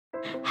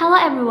Hello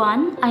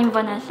everyone, I'm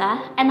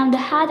Vanessa and I'm the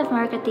head of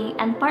marketing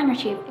and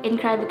partnership in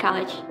Credible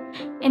College.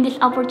 In this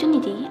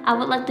opportunity, I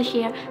would like to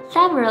share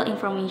several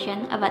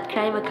information about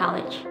Credible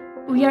College.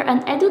 We are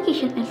an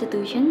education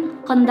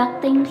institution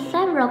conducting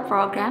several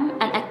programs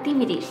and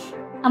activities.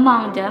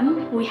 Among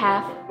them, we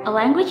have a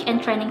language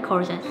and training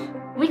courses.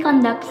 We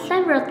conduct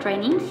several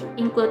trainings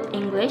include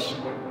English,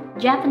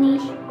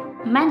 Japanese,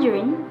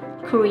 Mandarin,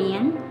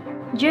 Korean,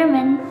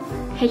 German,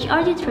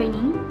 HRD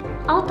training,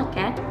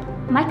 AutoCAD,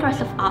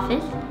 Microsoft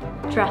Office,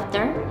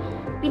 Drafter,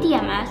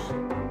 PDMS,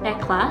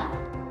 Tekla,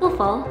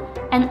 Profil,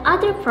 and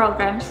other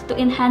programs to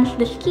enhance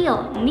the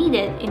skill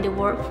needed in the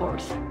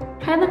workforce.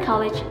 Credible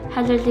College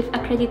has received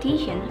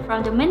accreditation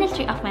from the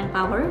Ministry of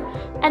Manpower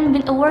and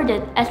been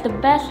awarded as the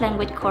best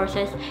language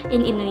courses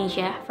in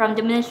Indonesia from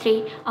the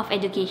Ministry of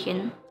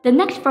Education. The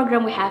next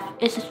program we have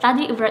is a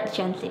study abroad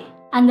agency.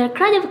 Under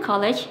Credible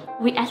College,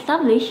 we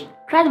establish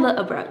Credible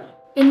Abroad.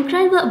 In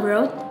Credible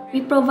Abroad,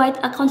 we provide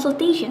a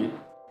consultation,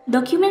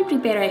 document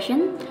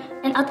preparation,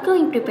 and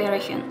outgoing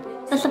preparation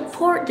to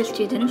support the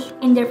students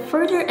in their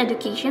further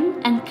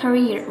education and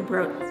career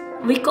abroad.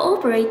 We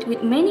cooperate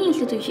with many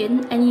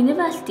institutions and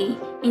universities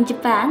in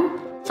Japan,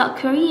 South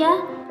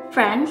Korea,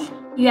 France,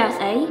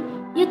 USA,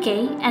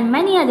 UK, and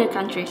many other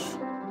countries.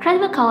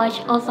 Credible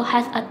College also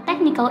has a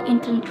technical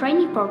intern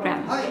training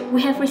program.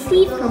 We have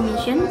received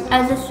permission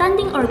as a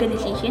sending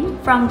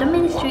organization from the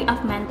Ministry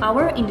of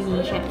Manpower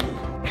Indonesia.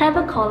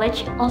 Credible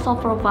College also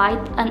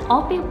provides an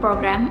OP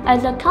program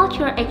as a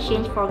cultural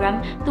exchange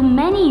program to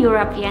many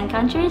European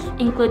countries,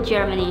 including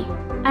Germany.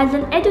 As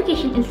an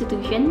education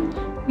institution,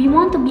 we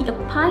want to be a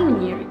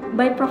pioneer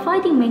by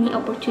providing many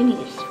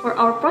opportunities for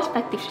our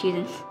prospective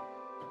students.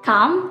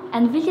 Come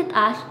and visit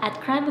us at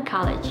Credible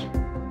College.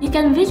 You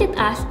can visit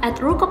us at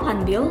Ruko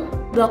Panbil,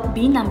 Block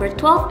B number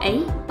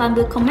 12A,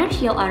 Panbil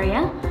Komersial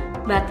area,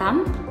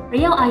 Batam,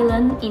 Riau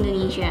Island,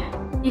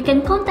 Indonesia. You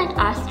can contact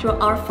us through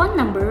our phone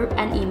number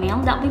and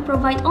email that we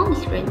provide on the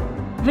screen.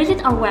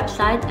 Visit our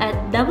website at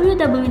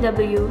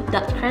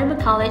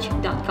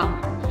www.crediblecollege.com.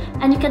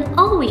 And you can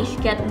always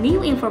get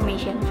new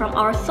information from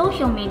our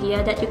social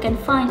media that you can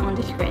find on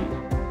the screen.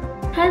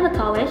 Credible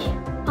College,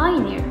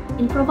 pioneer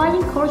in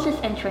providing courses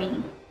and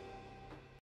training.